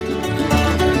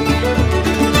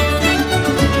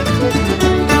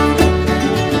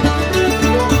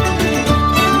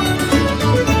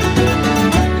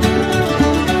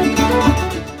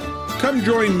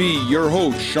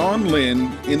host, Sean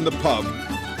Lynn, in the pub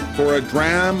for a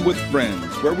Dram with Friends,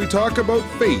 where we talk about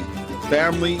faith,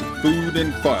 family, food,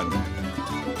 and fun.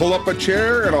 Pull up a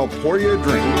chair and I'll pour you a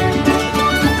drink.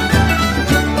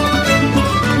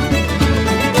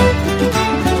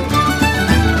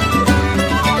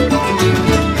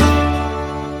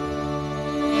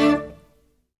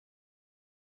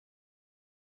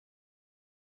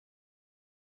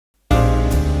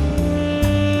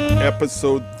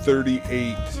 Episode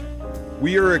 38.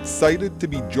 We are excited to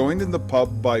be joined in the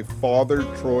pub by Father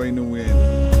Troy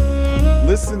Nguyen.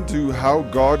 Listen to how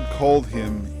God called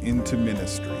him into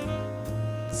ministry.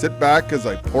 Sit back as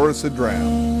I pour us a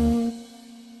dram.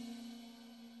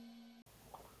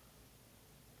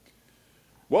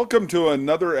 Welcome to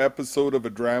another episode of A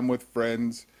Dram with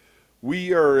Friends.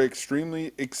 We are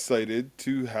extremely excited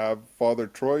to have Father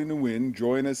Troy Nguyen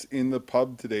join us in the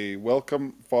pub today.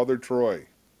 Welcome, Father Troy.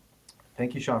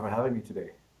 Thank you, Sean, for having me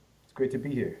today. It's great to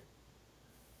be here.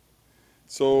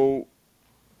 So,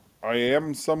 I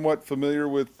am somewhat familiar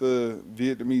with the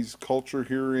Vietnamese culture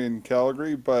here in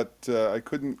Calgary, but I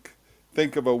couldn't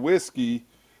think of a whiskey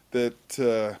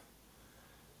that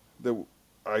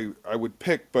I would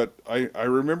pick. But I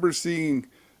remember seeing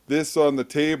this on the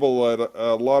table at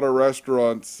a lot of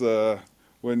restaurants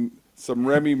when some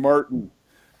Remy Martin,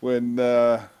 when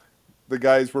the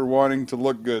guys were wanting to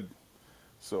look good.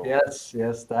 So, Yes,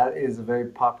 that is a very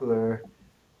popular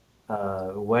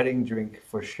wedding drink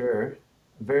for sure.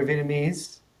 Very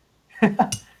Vietnamese.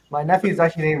 My nephew is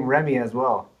actually named Remy as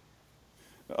well.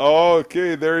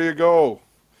 okay, there you go.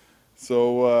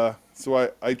 So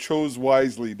I chose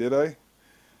wisely, did I? Yes,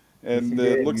 you And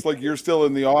it did. looks like you're still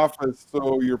in the office,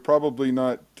 so you're probably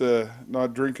not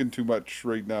drinking too much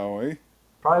right now, eh?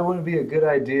 Probably wouldn't be a good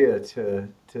idea to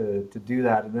do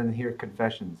that and then hear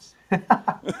confessions.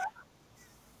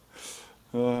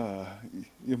 Uh,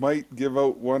 you might give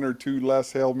out one or two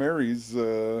less Hail Marys.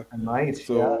 I might, yeah,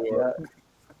 So yeah.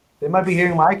 They might be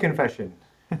hearing my confession.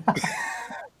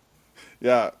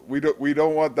 yeah, we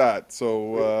don't want that.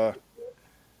 So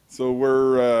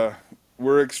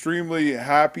we're extremely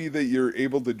happy that you're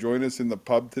able to join us in the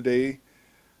pub today,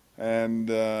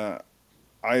 and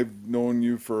I've known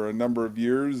you for a number of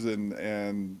years,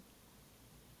 and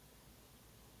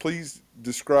please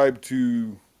describe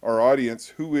to our audience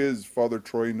who is Father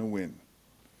Troy Nguyen.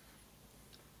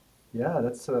 Yeah,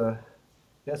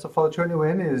 yeah. So Father Troy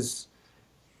Nguyen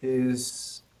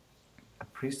is a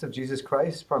priest of Jesus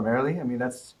Christ primarily. I mean,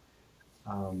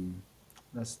 um,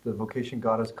 that's the vocation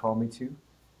God has called me to.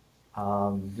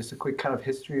 Just a quick kind of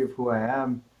history of who I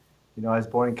am. You know, I was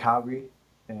born in Calgary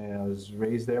and I was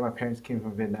raised there. My parents came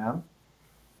from Vietnam,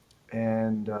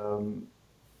 and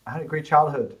I had a great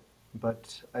childhood.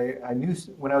 But I knew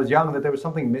when I was young that there was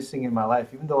something missing in my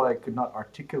life, even though I could not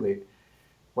articulate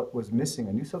what was missing.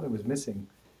 I knew something was missing,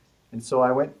 and so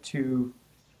I went to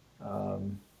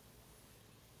um,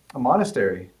 a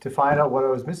monastery to find out what I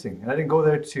was missing. And I didn't go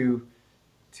there to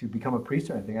become a priest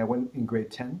or anything. I went in grade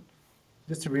 10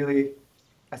 just to really,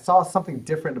 I saw something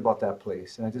different about that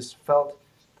place. And I just felt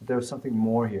that there was something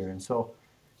more here. And so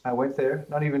I went there,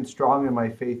 not even strong in my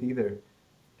faith either.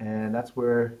 And that's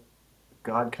where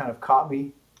God kind of caught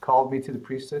me, called me to the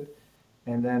priesthood.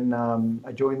 And then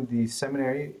I joined the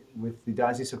seminary with the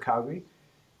Diocese of Calgary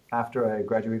after I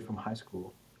graduated from high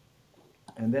school.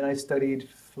 And then I studied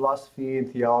philosophy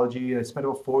and theology. I spent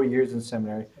about 4 years in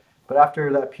seminary. But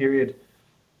after that period,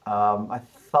 I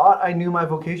thought I knew my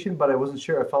vocation, but I wasn't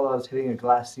sure. I felt I was hitting a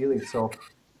glass ceiling. So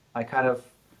I kind of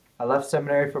I left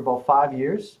seminary for about 5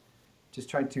 years, just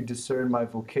trying to discern my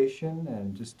vocation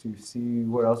and just to see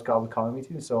where else God was calling me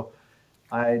to. So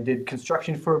I did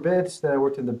construction for a bit. Then I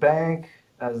worked in the bank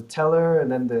as a teller,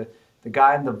 and then the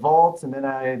guy in the vault. And then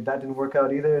I that didn't work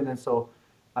out either. And then so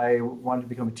I wanted to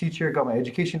become a teacher. Got my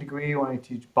education degree. Wanted to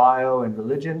teach bio and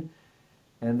religion.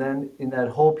 And then in that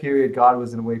whole period, God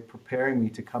was in a way preparing me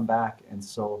to come back. And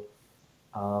so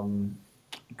um,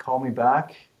 He called me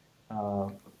back, uh,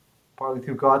 partly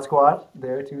through God Squad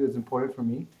there too. Is important for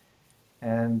me.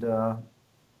 And now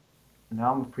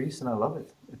I'm a priest, and I love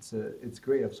it. It's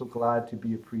great. I'm so glad to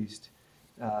be a priest.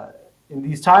 Uh, in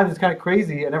these times, it's kind of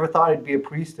crazy. I never thought I'd be a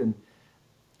priest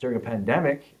during a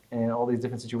pandemic and all these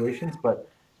different situations, but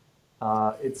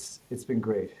it's been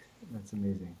great. That's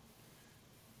amazing.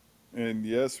 And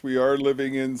yes, we are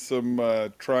living in some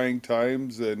trying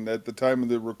times. And at the time of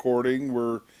the recording,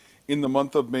 we're in the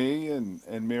month of May, and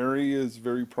Mary is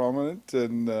very prominent.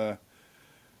 And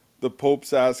the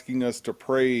Pope's asking us to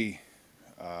pray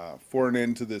for an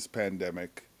end to this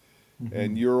pandemic.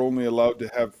 And Hmm. you're only allowed to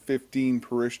have 15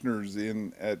 parishioners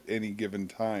in at any given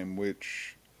time,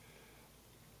 which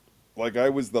like I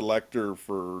was the lector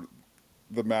for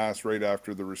the mass right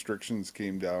after the restrictions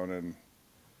came down, and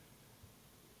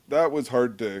that was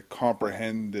hard to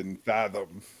comprehend and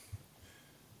fathom.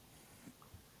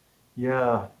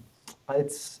 Yeah,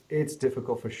 it's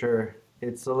difficult for sure.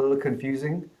 It's a little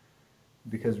confusing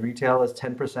because retail is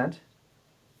 10%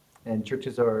 and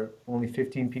churches are only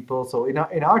 15 people. So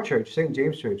in our church, St.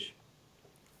 James Church,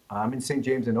 I'm in St.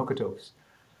 James in Okotoks,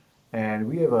 and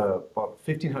we have about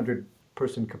 1,500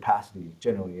 person capacity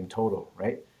generally in total,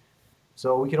 right?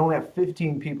 So we can only have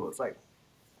 15 people. It's like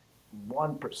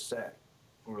 1%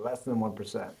 or less than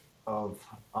 1% of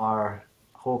our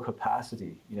whole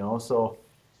capacity, you know? So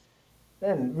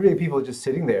then really people are just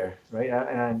sitting there, right?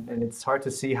 And it's hard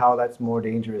to see how that's more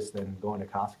dangerous than going to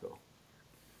Costco.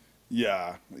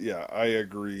 Yeah, yeah, I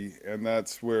agree, and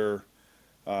that's where.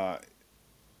 Uh,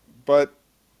 but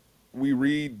we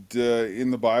read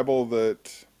in the Bible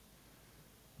that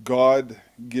God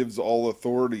gives all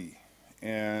authority,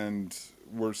 and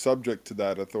we're subject to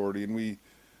that authority. And we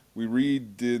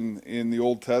read in the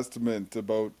Old Testament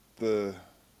about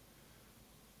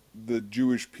the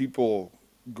Jewish people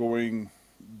going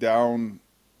down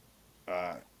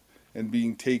uh, and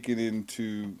being taken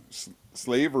into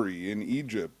slavery in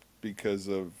Egypt because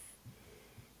of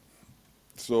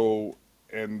so.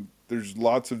 And there's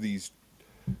lots of these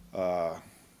uh,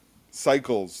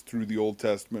 cycles through the Old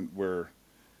Testament where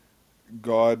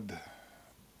God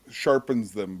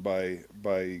sharpens them by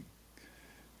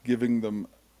giving them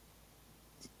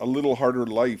a little harder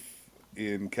life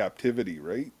in captivity,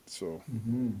 right? So,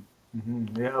 Hmm. Hmm.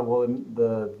 Yeah, well, in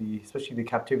the especially the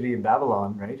captivity in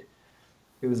Babylon, right?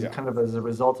 It was yeah. kind of as a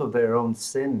result of their own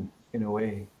sin in a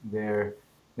way, their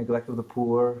neglect of the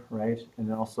poor, right? And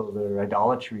then also their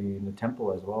idolatry in the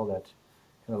temple as well that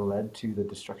kind of led to the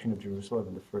destruction of Jerusalem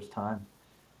in the first time.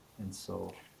 And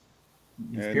so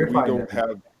he's And we purifying don't them.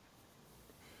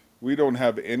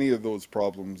 have any of those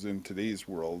problems in today's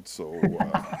world. So,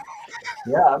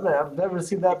 Yeah, I've never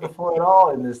seen that before at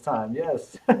all in this time.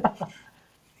 Yes.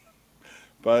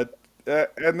 but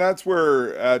and that's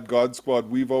where at God Squad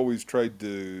we've always tried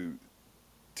to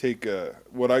take a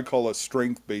what I call a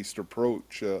strength-based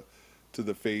approach to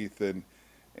the faith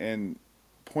and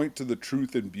point to the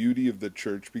truth and beauty of the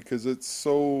church because it's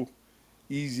so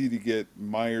easy to get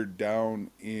mired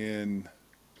down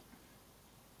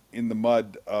in the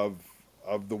mud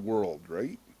of the world,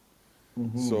 right? Hmm.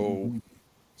 So Hmm.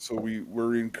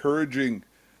 we're encouraging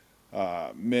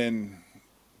men.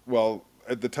 Well,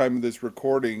 at the time of this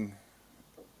recording,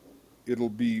 it'll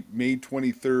be May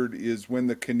 23rd is when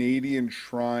the Canadian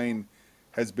Shrine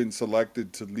has been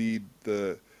selected to lead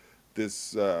the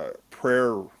this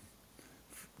prayer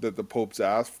that the Pope's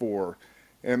asked for.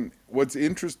 And what's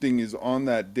interesting is on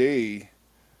that day,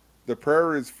 the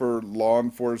prayer is for law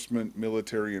enforcement,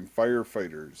 military, and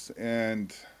firefighters.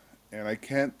 And I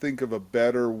can't think of a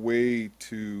better way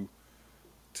to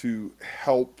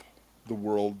help the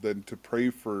world than to pray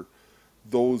for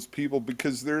those people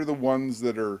because they're the ones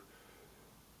that are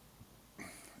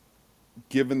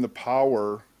given the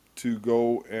power to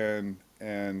go and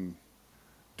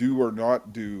do or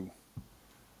not do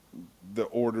the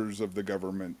orders of the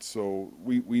government. So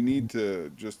we need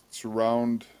to just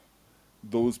surround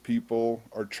those people,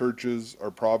 our churches,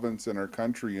 our province, and our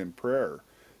country in prayer.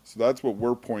 So that's what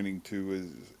we're pointing to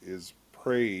is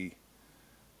pray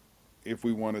if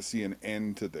we want to see an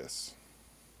end to this.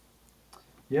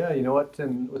 Yeah, you know what?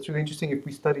 And what's really interesting, if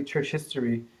we study church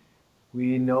history,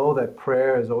 we know that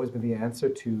prayer has always been the answer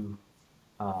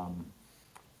um,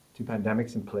 to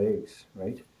pandemics and plagues,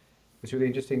 right? What's really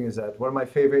interesting is that one of my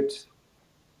favorite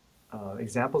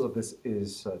examples of this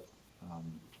is um,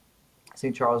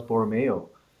 St. Charles Borromeo,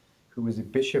 who was a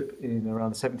bishop in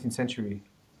around the 17th century,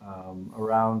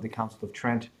 around the Council of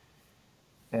Trent.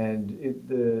 And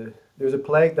there was a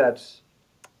plague that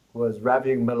was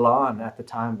ravaging Milan at the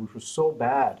time, which was so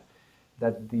bad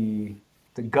that the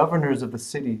governors of the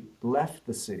city left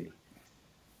the city.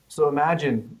 So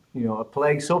imagine, a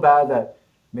plague so bad that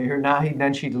Mayor Nahi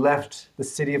Nenshi left the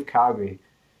city of Calgary,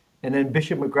 and then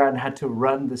Bishop McGrattan had to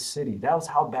run the city. That was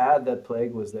how bad that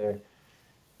plague was there.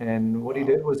 And what he Wow.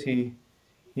 did was he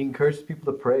encouraged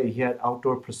people to pray. He had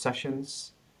outdoor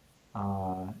processions.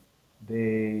 Uh,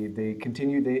 they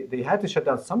continued. They had to shut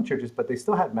down some churches, but they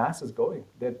still had masses going.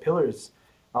 They had pillars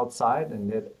outside, and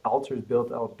they had altars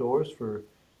built outdoors for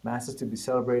masses to be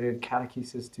celebrated,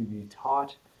 catechesis to be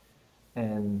taught,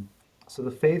 and so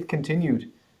the faith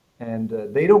continued. And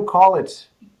they don't call it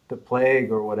the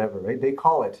plague or whatever, right? They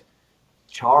call it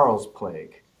Charles'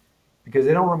 plague because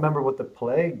they don't remember what the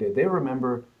plague did. They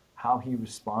remember how he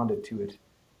responded to it.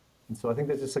 And so I think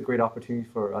that's just a great opportunity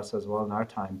for us as well in our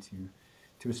time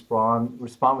to respond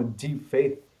with deep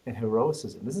faith and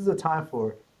heroicism. This is a time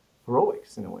for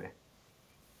heroics in a way.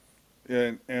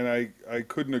 And I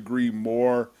couldn't agree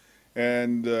more.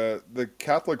 And the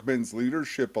Catholic Men's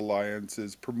Leadership Alliance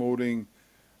is promoting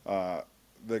uh,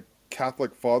 the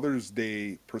Catholic Father's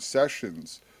Day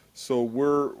processions.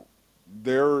 So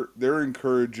they're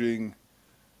encouraging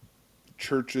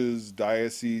churches,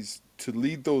 dioceses to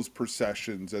lead those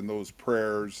processions and those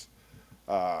prayers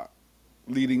uh,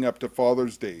 leading up to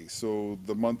Father's Day. So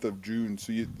the month of June.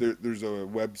 So there's a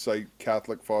website,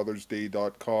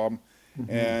 CatholicFathersDay.com, Hmm.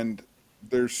 and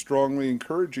they're strongly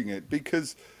encouraging it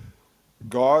because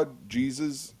God,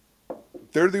 Jesus,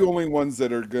 they're the only ones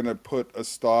that are going to put a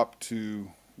stop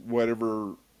to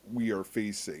whatever we are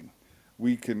facing.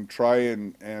 We can try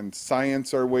and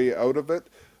science our way out of it,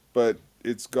 but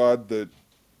it's God that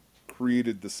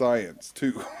created the science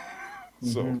too.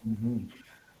 So, Hmm. Hmm.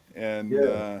 and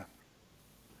Yeah.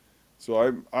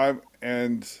 so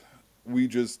and we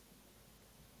just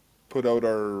put out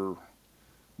our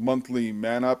monthly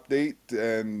man update,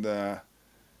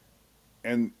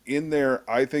 and in there,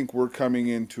 I think we're coming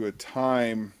into a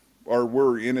time, or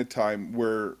we're in a time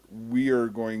where we are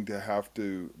going to have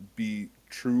to be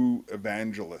true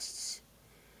evangelists,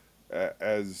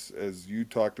 as you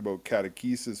talked about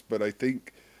catechesis. But I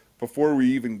think before we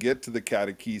even get to the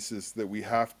catechesis, that we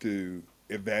have to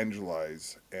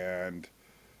evangelize and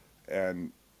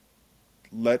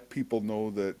let people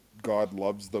know that God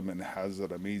loves them and has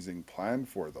an amazing plan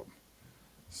for them.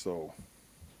 So,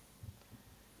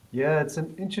 Yeah, it's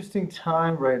an interesting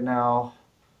time right now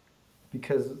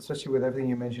because, especially with everything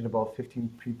you mentioned about 15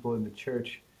 people in the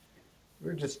church,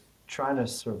 we're just trying to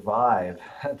survive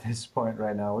at this point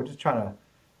right now. We're just trying to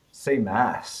say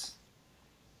mass.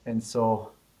 And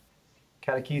so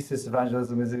catechesis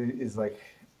evangelism is like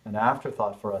an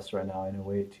afterthought for us right now in a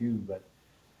way too.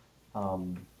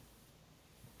 Um,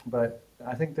 but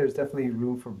I think there's definitely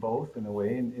room for both in a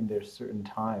way in there's certain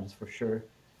times for sure.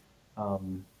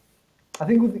 Um, I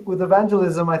think with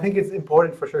evangelism, I think it's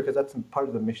important for sure because that's part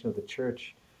of the mission of the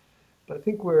church. But I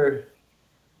think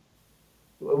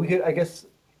we could, I guess,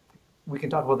 we can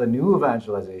talk about the new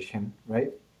evangelization,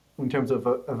 right? In terms of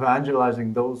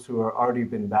evangelizing those who are already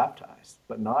been baptized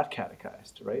but not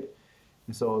catechized, right?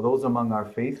 And so those among our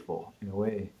faithful, in a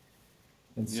way.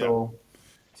 And yeah. so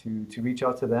to reach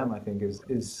out to them, I think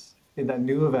is in that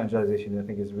new evangelization, I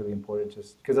think is really important.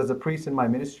 Just because as a priest in my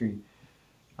ministry,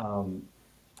 um,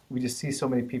 we just see so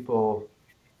many people,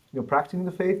 practicing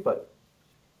the faith, but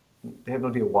they have no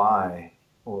idea why,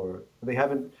 or they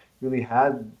haven't really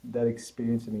had that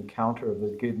experience and encounter of the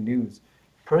good news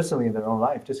personally in their own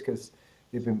life, just because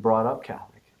they've been brought up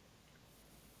Catholic.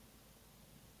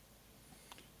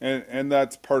 And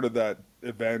that's part of that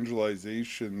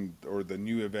evangelization, or the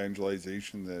new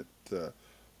evangelization that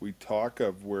we talk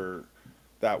of, where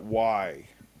that why,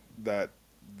 that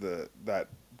that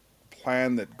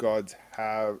plan that God's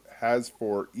have has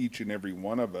for each and every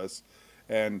one of us,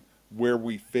 and where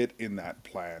we fit in that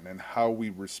plan and how we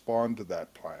respond to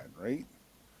that plan, right?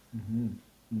 Hmm.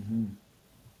 Hmm.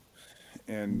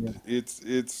 And Yeah.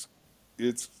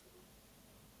 it's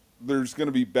there's going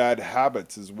to be bad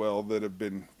habits as well that have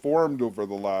been formed over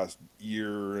the last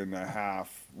year and a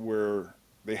half, where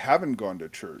they haven't gone to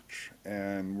church,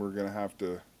 and we're going to have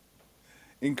to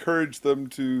encourage them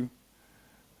to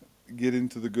get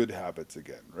into the good habits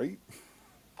again, right?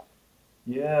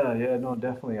 Yeah, yeah, no,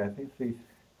 definitely. I think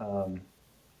um,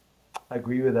 I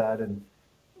agree with that. And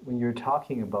when you're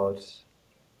talking about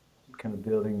kind of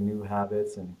building new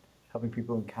habits and helping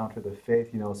people encounter the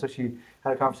faith, especially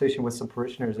had a conversation with some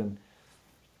parishioners and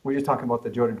we're just talking about the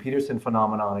Jordan Peterson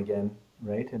phenomenon again,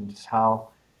 right? And just how,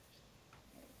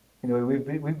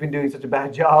 we've been doing such a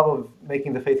bad job of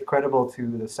making the faith credible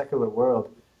to the secular world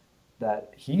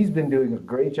that he's been doing a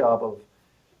great job of,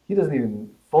 he doesn't even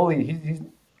fully, he's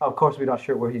of course, we're not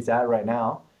sure where he's at right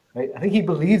now, right? I think he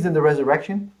believes in the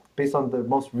resurrection based on the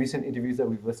most recent interviews that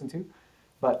we've listened to,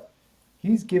 but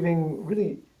he's giving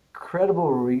really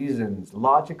credible reasons,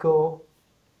 logical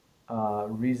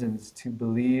reasons to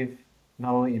believe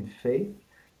not only in faith,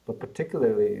 but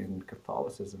particularly in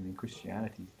Catholicism and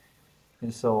Christianity.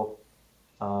 And so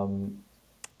um,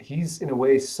 he's in a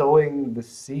way sowing the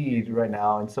seed right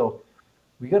now. And so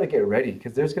we got to get ready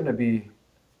because there's going to be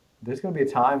a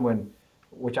time when,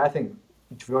 which I think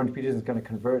Jordan Peterson is going to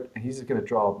convert, and he's going to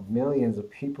draw millions of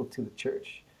people to the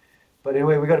church. But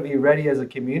anyway, we got to be ready as a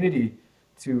community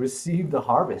to receive the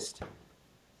harvest.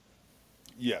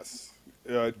 Yes.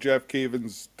 Jeff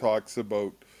Cavins talks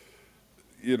about,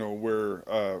 where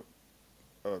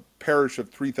a parish of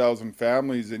 3,000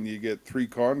 families and you get three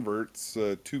converts,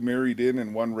 two married in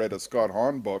and one read a Scott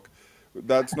Hahn book,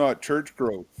 that's not church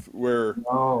growth. Where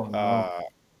No, no. uh,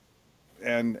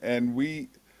 and we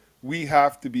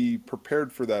have to be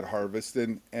prepared for that harvest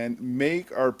and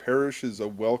make our parishes a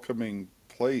welcoming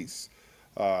place.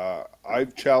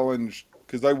 I've challenged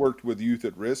because I worked with youth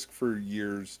at risk for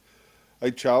years. I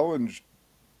challenged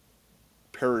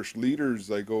parish leaders.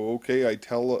 I go, okay, I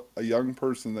tell a young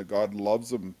person that God loves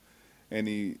them and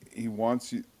he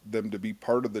wants them to be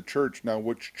part of the church. Now,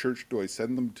 which church do I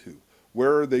send them to?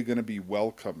 Where are they going to be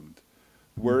welcomed?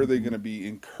 Where are they Mhm. going to be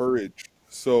encouraged?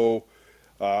 So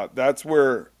that's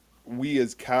where we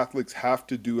as Catholics have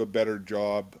to do a better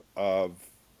job of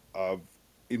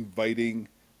inviting,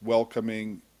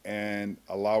 welcoming, and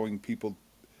allowing people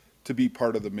to be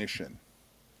part of the mission.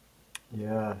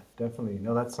 Yeah, definitely.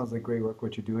 No, that sounds like great work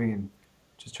what you're doing and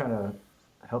just trying to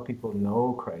help people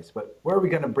know Christ. But where are we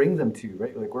going to bring them to,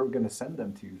 right? Like where are we going to send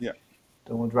them to? Yeah,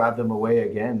 Don't want to drive them away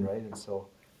again, right? And so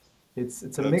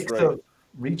it's a that's mix right. of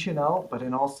reaching out, but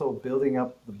then also building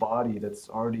up the body that's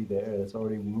already there, that's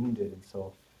already wounded. And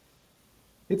so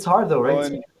it's hard though, right? Well,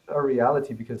 It's and our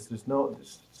reality because there's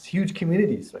huge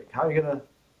communities. Like how are you gonna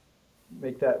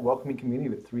make that welcoming community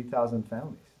with 3,000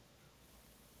 families?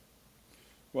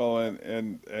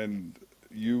 and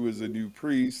you as a new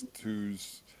priest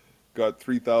who's got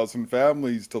 3,000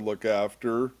 families to look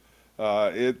after,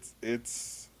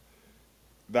 it's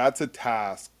that's a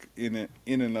task in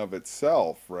and of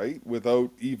itself, right?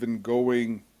 Without even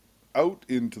going out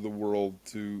into the world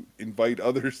to invite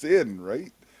others in,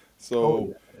 right? Oh So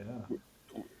yeah, yeah.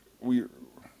 we,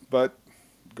 but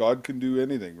God can do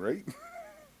anything, right?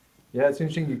 Yeah, it's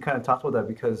interesting you kind of talked about that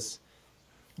because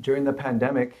during the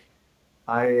pandemic,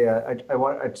 I'd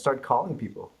start calling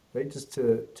people, right? Just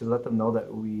to let them know that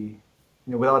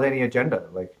without any agenda.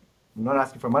 Like, I'm not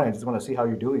asking for money. I just want to see how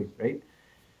you're doing, right?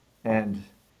 And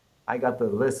I got the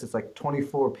list. It's like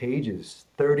 24 pages,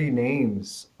 30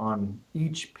 names on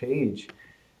each page.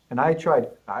 And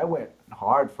I went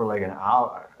hard for like an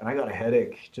hour and I got a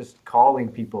headache just calling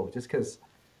people just because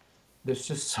there's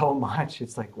just so much.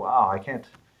 It's like, wow, I can't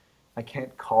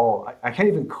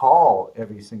even call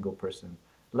every single person,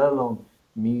 let alone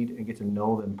meet and get to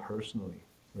know them personally,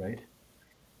 right?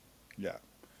 Yeah.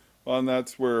 Well, and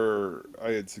that's where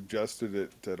I had suggested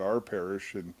it at our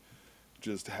parish and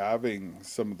just having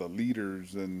some of the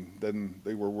leaders, and then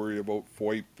they were worried about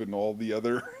FOIP and all the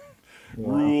other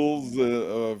Yeah, rules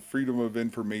of freedom of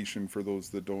information for those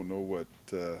that don't know what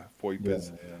FOIP yeah,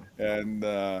 is. yeah. And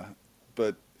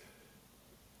but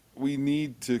we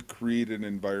need to create an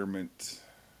environment,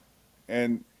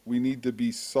 and we need to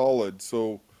be solid.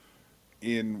 So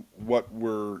in what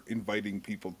we're inviting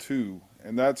people to,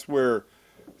 and that's where.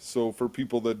 So for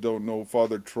people that don't know,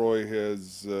 Father Troy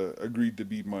has agreed to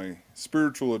be my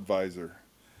spiritual advisor.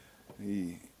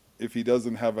 He, if he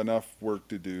doesn't have enough work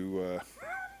to do,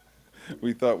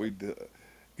 we thought we'd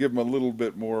give him a little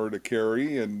bit more to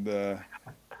carry. And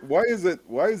why is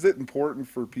it important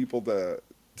for people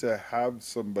to have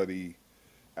somebody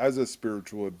as a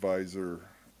spiritual advisor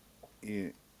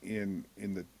in in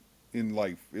the in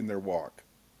life in their walk?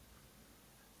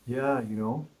 Yeah,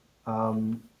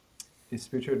 um, a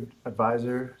spiritual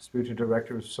advisor, spiritual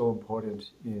director is so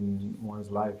important in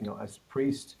one's life. As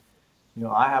priest,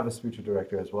 I have a spiritual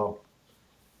director as well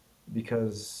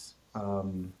because,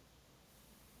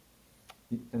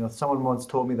 someone once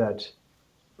told me that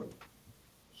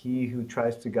he who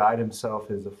tries to guide himself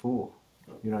is a fool.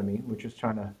 You know what I mean? We're just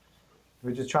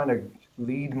trying to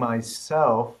lead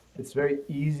myself. It's very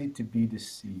easy to be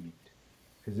deceived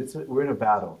because we're in a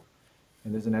battle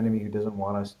and there's an enemy who doesn't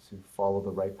want us to follow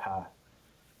the right path.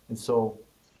 And so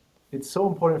it's so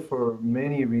important for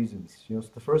many reasons. So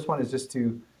the first one is just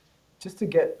to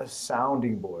get a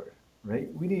sounding board,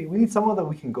 right? We need someone that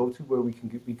we can go to where we can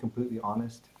be completely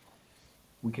honest.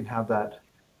 We can have that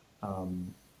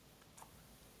um,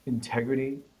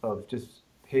 integrity of just,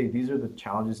 hey, these are the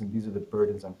challenges and these are the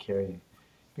burdens I'm carrying.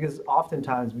 Because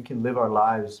oftentimes we can live our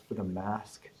lives with a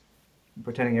mask,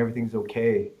 pretending everything's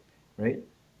okay, right?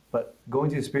 But going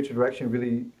to the spiritual direction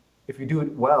really, if you do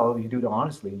it well, you do it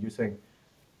honestly, you're saying,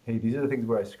 hey, these are the things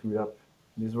where I screwed up,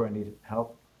 this is where I need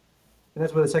help. And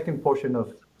that's where the second portion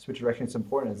of spiritual direction is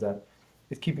important is that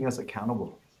it's keeping us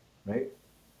accountable, right?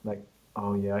 Like,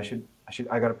 oh yeah,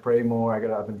 I gotta pray more. I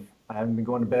haven't been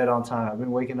going to bed on time. I've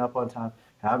been waking up on time.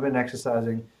 I've been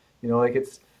exercising. Like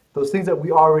it's those things that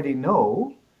we already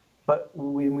know, but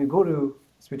when we go to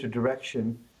spiritual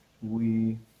direction,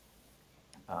 we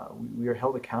we are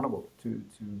held accountable to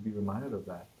be reminded of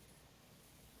that.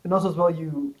 And also as well,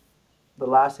 the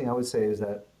last thing I would say is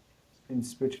that in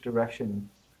spiritual direction,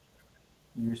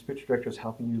 your spiritual director is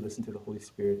helping you listen to the Holy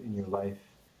Spirit in your life.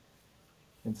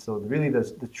 And so really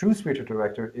the true spiritual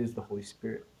director is the Holy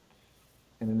Spirit.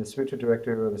 And then the spiritual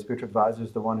director or the spiritual advisor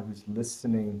is the one who's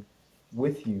listening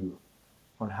with you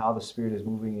on how the Spirit is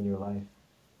moving in your life.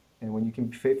 And when you can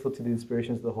be faithful to the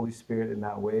inspirations of the Holy Spirit in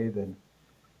that way, then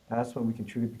that's when we can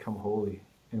truly become holy.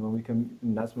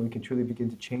 And that's when we can truly begin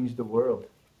to change the world.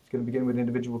 It's going to begin with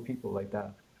individual people like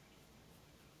that.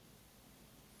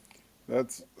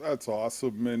 That's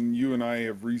awesome. And you and I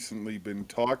have recently been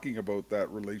talking about that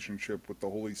relationship with the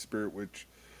Holy Spirit, which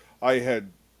I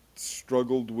had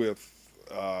struggled with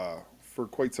for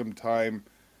quite some time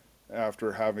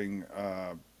after having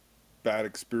bad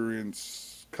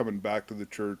experience coming back to the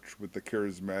church with the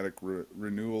charismatic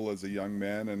renewal as a young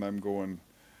man. And I'm going,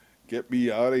 get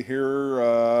me out of here.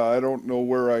 I don't know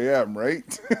where I am,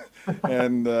 right?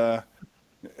 and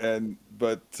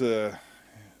but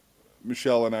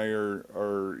Michelle and I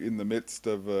are in the midst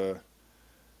of a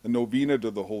novena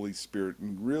to the Holy Spirit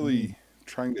and Mm, really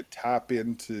trying to tap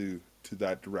into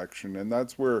that direction. And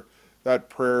that's where that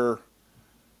prayer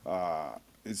uh,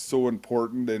 is so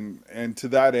important. And to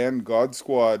that end, God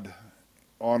Squad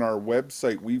on our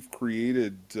website, we've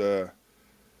created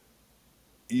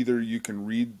either you can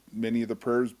read many of the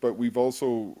prayers, but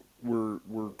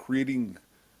we're creating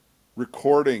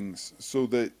recordings so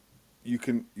that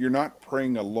you're not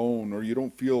praying alone or you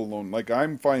don't feel alone. Like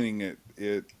I'm finding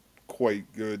it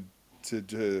quite good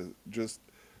to just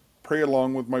pray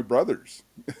along with my brothers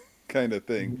kind of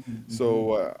thing. mhm,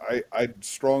 So mhm. I'd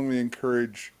strongly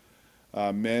encourage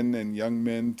men and young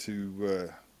men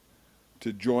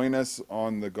to join us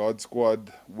on the God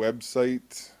Squad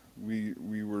website.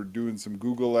 We were doing some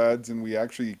Google ads and we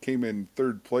actually came in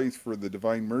third place for the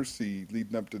Divine Mercy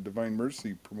leading up to Divine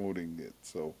Mercy promoting it.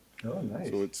 Oh,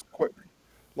 So nice. it's quite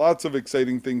lots of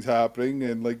exciting things happening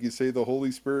and like you say the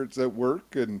Holy Spirit's at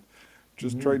work and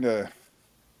just trying Mhm. to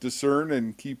discern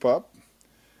and keep up.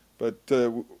 But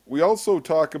we also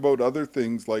talk about other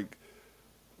things like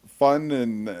fun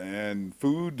and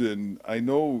food, and I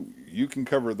know you can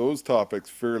cover those topics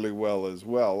fairly well as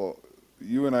well.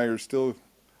 You and I are still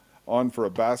on for a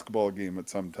basketball game at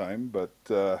some time, but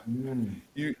Mm.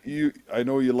 I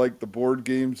know you like the board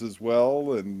games as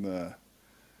well, and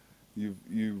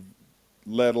you've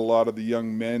led a lot of the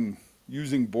young men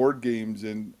using board games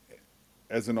in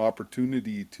as an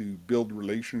opportunity to build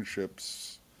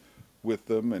relationships with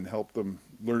them and help them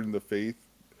learn the faith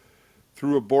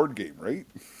through a board game, right?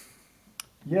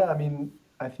 Yeah, I mean,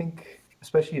 I think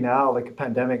especially now, like a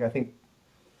pandemic, I think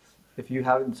if you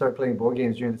haven't started playing board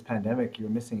games during this pandemic, you're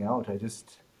missing out.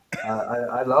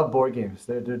 I love board games.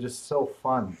 They're just so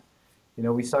fun. You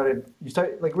know, you start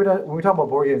like when we talk about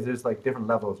board games, there's like different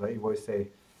levels, right? You always say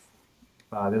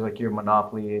there's like your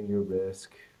Monopoly and your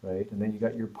Risk, right? And then you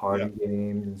got your Yeah. party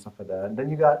games and stuff like that. And then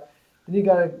you got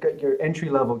your entry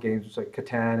level games, which like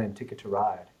Catan and Ticket to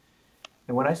Ride.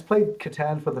 And when I played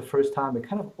Catan for the first time, it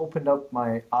kind of opened up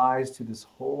my eyes to this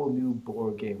whole new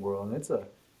board game world. And it's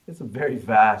a very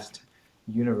vast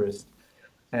universe.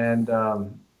 And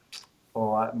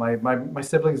my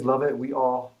siblings love it. We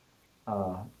all,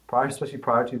 especially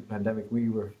prior to the pandemic, we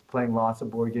were playing lots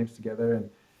of board games together. And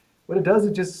what it does,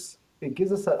 it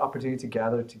gives us that opportunity to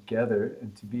gather together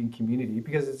and to be in community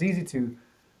because it's easy to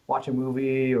watch a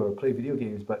movie or play video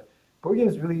games, but board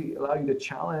games really allow you to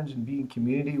challenge and be in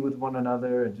community with one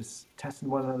another and just testing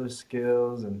one another's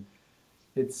skills. And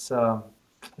it's uh,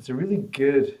 it's a really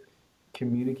good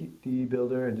community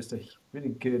builder and just a really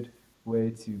good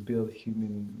way to build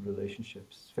human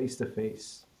relationships face to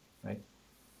face, right?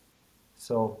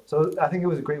 So I think it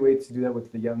was a great way to do that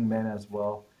with the young men as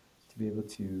well, to be able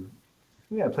to,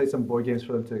 yeah, play some board games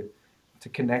for them to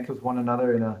connect with one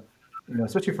another in a,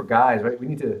 especially for guys, right?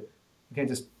 We can't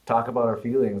just talk about our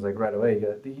feelings like right away.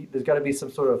 There's got to be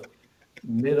some sort of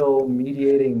middle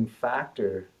mediating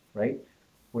factor, right?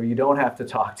 Where you don't have to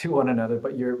talk to one another,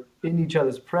 but you're in each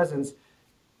other's presence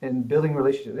and building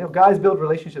relationships. You know, guys build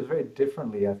relationships very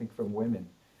differently, I think, from women.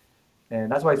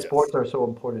 And that's why Yes. sports are so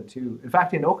important too. In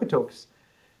fact, in Okotoks,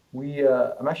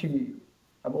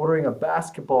 I'm ordering a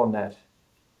basketball net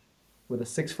with a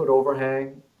 6 foot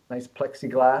overhang, nice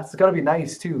plexiglass. It's got to be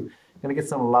nice too. Gonna get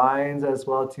some lines as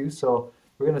well too. So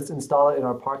we're gonna install it in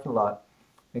our parking lot.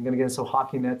 I'm gonna get some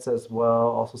hockey nets as well,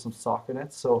 also some soccer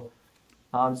nets. So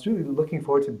I'm just really looking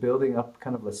forward to building up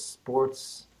kind of a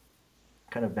sports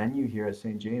kind of venue here at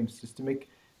St. James, just to make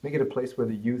it a place where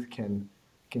the youth can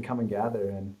come and gather.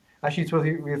 And actually, it's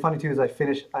really funny too. Is I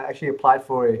actually applied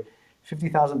for a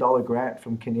 $50,000 grant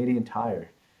from Canadian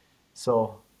Tire.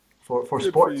 So for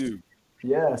Good for sports, you.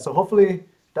 yeah. So hopefully.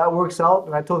 that works out.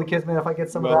 And I told the kids, man, if I get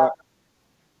some of that,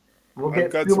 Well, we'll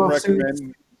I've get got some sumo suits.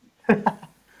 recommend.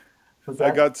 What's that?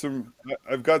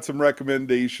 I've got some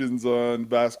recommendations on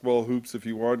basketball hoops if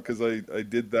you want, because I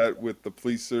did that with the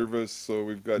police service. So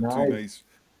we've got two Nice. nice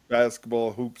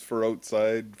basketball hoops for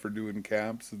outside for doing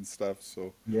camps and stuff.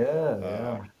 So Yeah,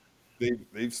 uh, yeah.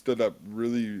 they've stood up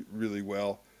really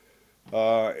well.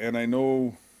 And I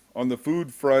know on the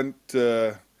food front,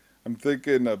 I'm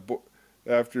thinking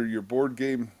after your board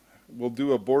game, we'll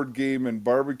do a board game and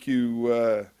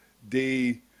barbecue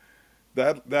day.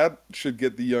 That should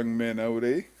get the young men out,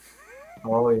 eh?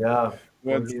 Oh, yeah.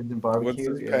 Board Once games and once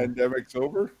barbecue. this Yeah. pandemic's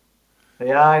over.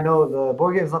 Yeah, I know the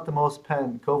board game is not the most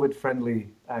COVID friendly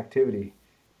activity.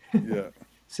 Yeah.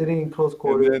 Sitting in close And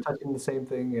quarters, then touching the same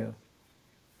thing. Yeah.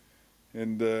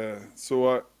 and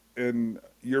so and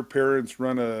your parents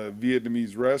run a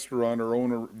Vietnamese restaurant or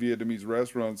own a Vietnamese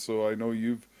restaurant, so I know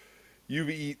you've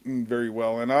eaten very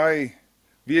well. And I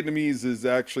Vietnamese is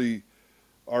actually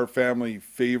our family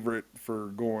favorite for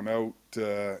going out,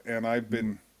 and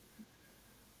Mm.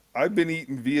 I've been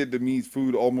eating Vietnamese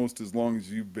food almost as long as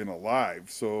you've been alive.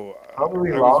 So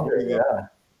Probably I was one longer. of the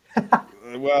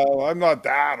Yeah. well, I'm not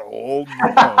that old,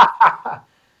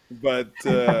 but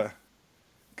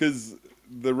because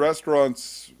the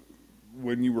restaurants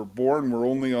when you were born were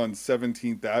only on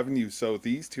 17th Avenue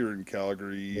Southeast here in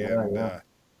Calgary, Yeah, yeah.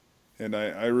 and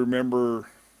I remember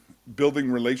building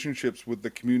relationships with the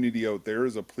community out there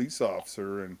as a police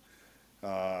officer, and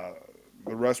uh,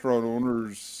 the restaurant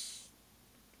owners,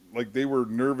 like, they were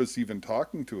nervous even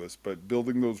talking to us, but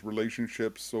building those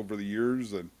relationships over the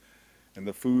years, and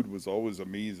the food was always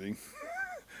amazing.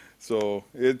 So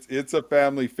it's a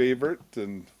family favorite.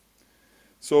 And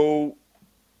so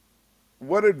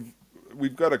what did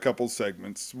we've got a couple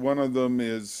segments. One of them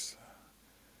is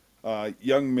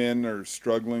young men are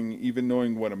struggling even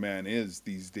knowing what a man is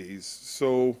these days.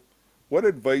 So what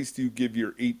advice do you give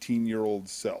your 18-year-old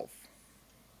self?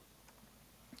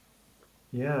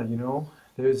 Yeah,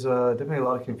 there's definitely a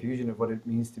lot of confusion of what it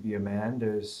means to be a man.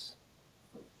 There's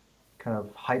kind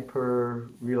of hyper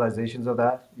realizations of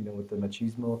that, with the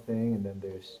machismo thing, and then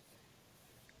there's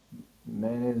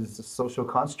man is a social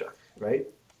construct, right?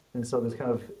 And so there's kind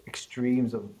of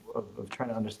extremes of trying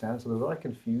to understand. So there's a lot of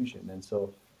confusion. And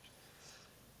so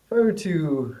if I were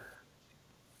to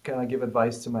kind of give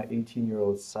advice to my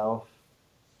 18-year-old self,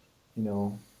 you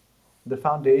know, the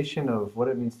foundation of what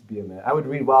it means to be a man, I would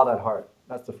read Wild at Heart.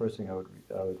 That's the first thing I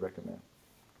would recommend.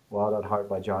 Wild at Heart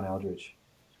by John Eldridge.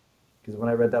 Because when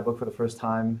I read that book for the first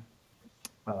time,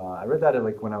 I read that at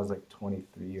like when I was like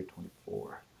 23 or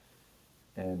 24,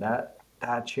 and that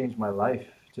changed my life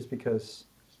just because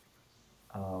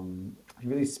he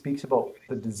really speaks about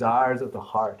the desires of the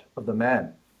heart of the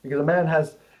man. Because a man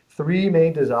has three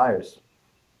main desires,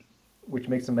 which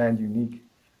makes a man unique,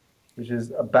 which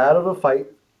is a battle to fight,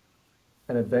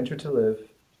 an adventure to live,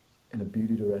 and a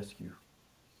beauty to rescue.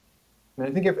 And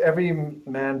I think if every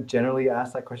man generally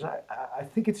asked that question, I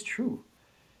think it's true.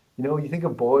 You think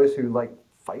of boys who like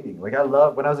fighting. Like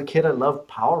when I was a kid, I loved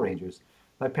Power Rangers.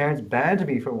 My parents banned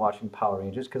me from watching Power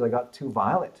Rangers because I got too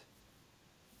violent.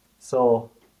 So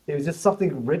it was just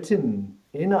something written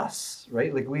in us,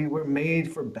 right? Like we were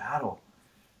made for battle,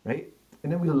 right?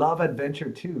 And then we love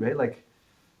adventure too, right? Like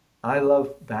I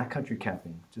love backcountry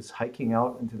camping, just hiking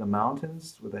out into the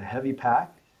mountains with a heavy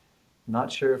pack,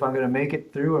 not sure if I'm going to make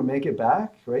it through or make it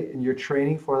back, right? And you're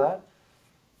training for that.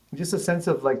 Just a sense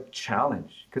of like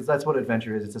challenge, because that's what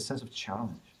adventure is. It's a sense of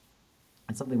challenge.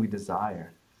 It's something we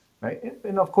desire, right?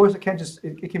 And of course, it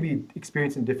can be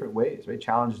experienced in different ways, right?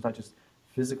 Challenge is not just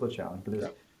physical challenge, but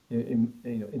there's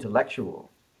Yeah. intellectual,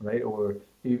 right? Or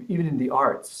even in the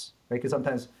arts, right? Because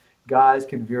sometimes guys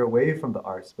can veer away from the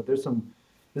arts, but there's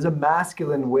a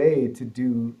masculine way to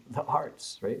do the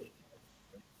arts, right?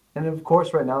 And of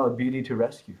course, right now, a beauty to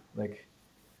rescue. Like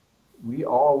we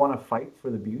all want to fight for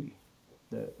the beauty.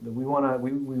 We want to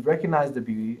we recognize the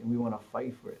beauty and we want to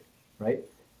fight for it, right?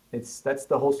 That's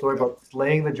the whole story Yep. about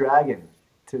slaying the dragon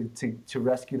to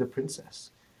rescue the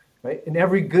princess, right? In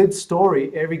every good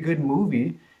story, every good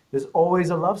movie, there's always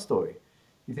a love story.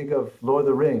 You think of Lord of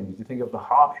the Rings, you think of The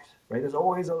Hobbit, right?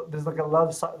 There's like a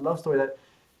love story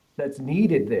that's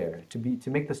needed there to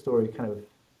make the story kind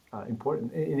of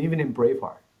important, and even in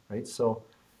Braveheart, right? So,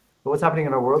 but what's happening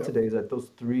in our world Yep. today is that those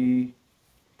three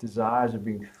desires are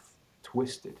being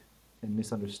twisted and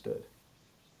misunderstood.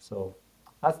 So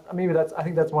I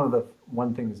think that's one of the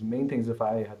main things if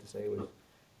I had to say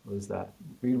was that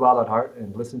read Wild at Heart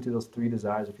and listen to those three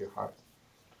desires of your heart.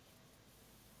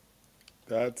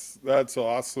 That's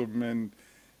awesome.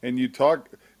 And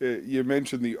you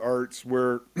mentioned the arts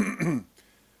where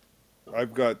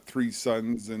I've got three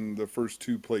sons, and the first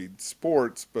two played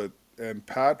sports, but and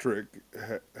Patrick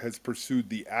has pursued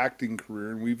the acting career,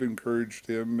 and we've encouraged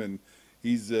him, and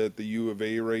he's at the U of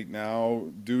A right now,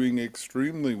 doing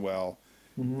extremely well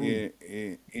Hmm.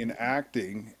 in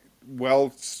acting,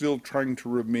 while still trying to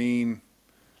remain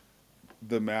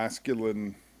the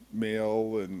masculine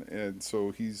male, and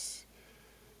so he's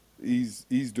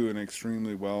doing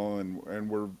extremely well, and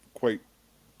we're quite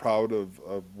proud of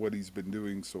what he's been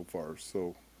doing so far.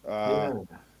 So Yeah. the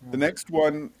Yeah. next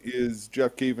one is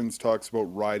Jeff Cavins talks about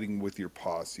riding with your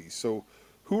posse. So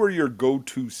who are your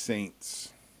go-to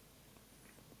saints?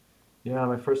 Yeah,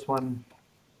 my first one,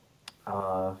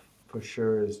 uh, for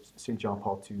sure is St. John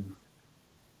Paul II,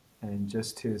 and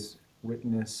just his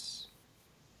witness.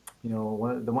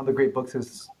 One of the great books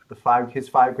is his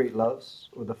five great loves,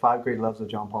 or the five great loves of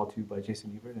John Paul II by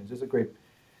Jason Ebert, and it's just a great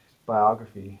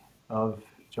biography of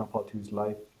John Paul II's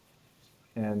life,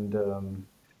 and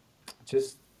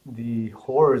just the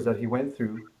horrors that he went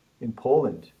through in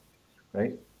Poland,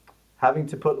 right? Having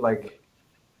to put like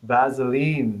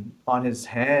Vaseline on his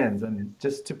hands and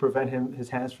just to prevent his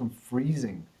hands from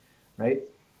freezing, right?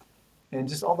 And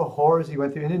just all the horrors he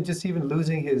went through, and then just even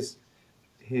losing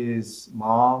his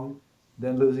mom,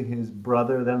 then losing his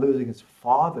brother, then losing his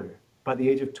father by the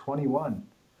age of 21.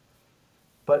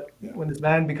 But Yeah, when this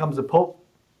man becomes a pope,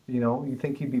 you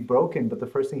think he'd be broken, but the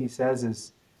first thing he says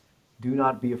is, "Do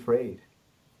not be afraid."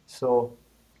 So,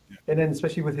 yeah, and then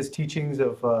especially with his teachings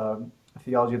of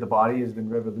theology of the body has been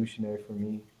revolutionary for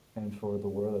me and for the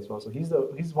world as well. So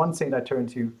he's one saint I turn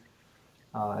to,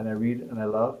 and I read and I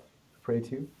love, pray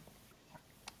to.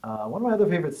 One of my other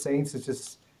favorite saints is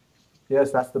just,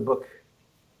 yes, that's the book,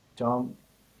 John,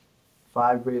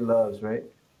 Five Great Loves, right?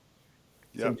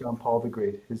 yeah. St. John Paul the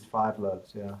Great, his five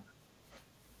loves, yeah.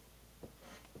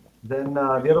 Then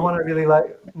I the other know. one I really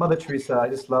like, Mother Teresa. I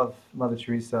just love Mother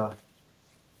Teresa.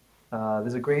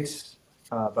 There's a great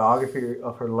biography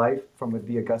of her life from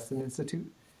the Augustine Institute,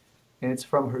 and it's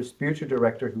from her spiritual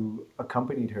director who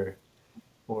accompanied her,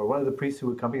 or one of the priests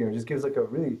who accompanied her. It just gives like a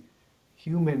really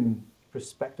human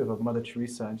perspective of Mother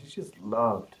Teresa, and she's just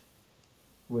loved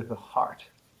with a heart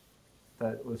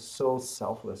that was so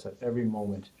selfless at every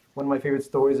moment. One of my favorite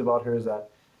stories about her is that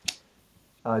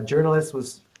a journalist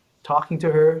was talking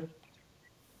to her,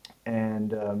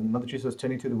 and Mother Teresa was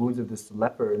tending to the wounds of this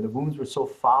leper, and the wounds were so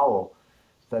foul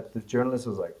that the journalist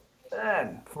was like,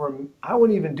 "Man, I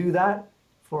wouldn't even do that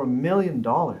for $1 million."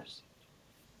 And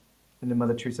then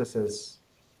Mother Teresa says,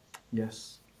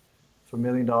 "Yes, for $1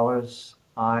 million,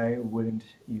 I wouldn't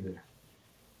either."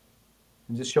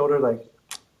 And just showed her like,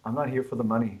 I'm not here for the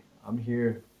money. I'm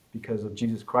here because of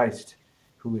Jesus Christ,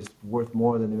 who is worth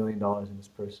more than $1 million in this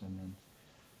person.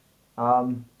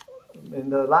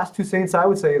 And the last two saints, I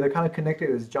would say they're kind of connected.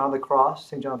 Is John the Cross,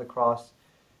 Saint John of the Cross,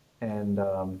 and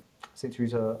Saint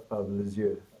Teresa of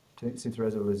Lisieux, Saint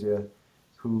Teresa of Lisieux,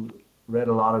 who read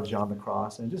a lot of John the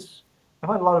Cross, and just I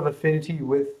find a lot of affinity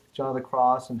with John the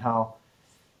Cross and how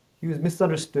he was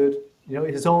misunderstood.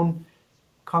 His own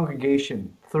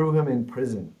congregation threw him in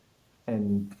prison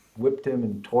and whipped him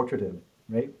and tortured him,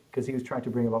 right? Because he was trying to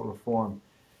bring about reform.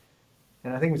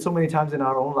 And I think so many times in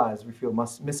our own lives we feel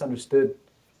misunderstood,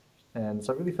 and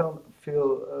so I really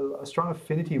feel a strong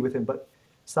affinity with him. But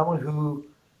someone who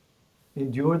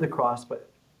endured the cross, but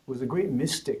was a great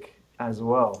mystic as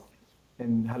well,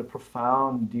 and had a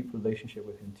profound, deep relationship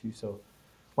with him too. So,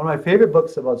 one of my favorite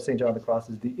books about Saint John of the Cross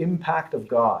is *The Impact of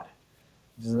God*.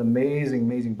 Which is an amazing,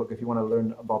 amazing book if you want to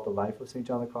learn about the life of Saint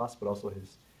John of the Cross, but also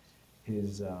his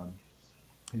his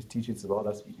teachings as well.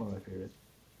 That's one of my favorite.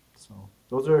 So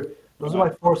those are Uh, my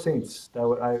four saints that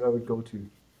I would go to.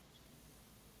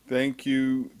 thank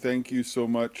you so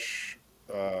much,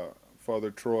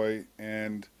 Father Troy.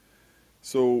 And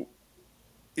so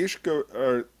Ishka,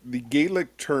 or the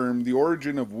Gaelic term, the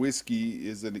origin of whiskey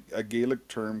is a Gaelic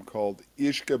term called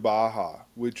Ishkabaha,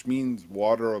 which means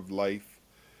water of life.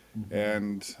 Hmm.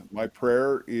 And my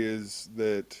prayer is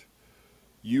that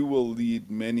you will lead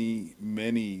many,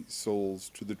 many souls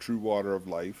to the true water of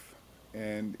life.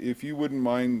 And if you wouldn't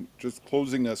mind just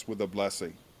closing us with a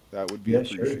blessing, that would be Yeah,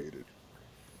 sure. appreciated.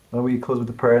 Well, we close with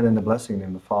the prayer and then the blessing in the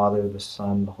name of the Father, the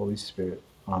Son, the Holy Spirit.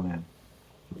 Amen.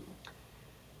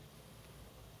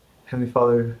 Heavenly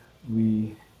Father,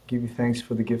 we give you thanks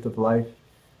for the gift of life,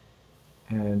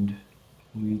 and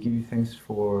we give you thanks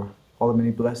for all the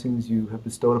many blessings you have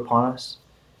bestowed upon us.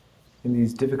 In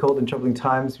these difficult and troubling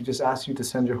times, we just ask you to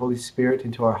send your Holy Spirit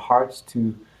into our hearts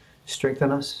to strengthen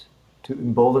us, to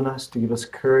embolden us, to give us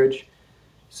courage,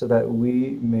 so that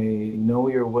we may know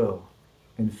your will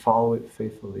and follow it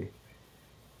faithfully.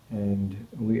 And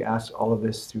we ask all of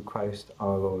this through Christ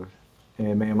our Lord.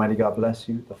 And may Almighty God bless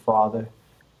you, the Father,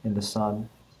 and the Son,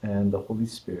 and the Holy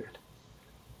Spirit.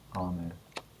 Amen.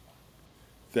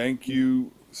 Thank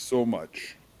you so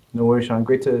much. No worries, Sean.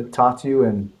 Great to talk to you,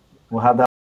 and we'll have that.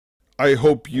 I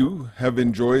hope you have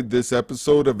enjoyed this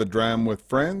episode of A Dram with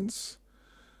Friends.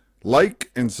 Like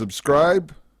and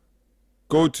subscribe.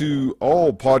 Go to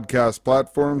all podcast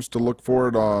platforms to look for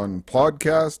it on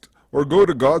podcast, or go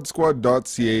to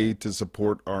godsquad.ca to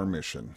support our mission.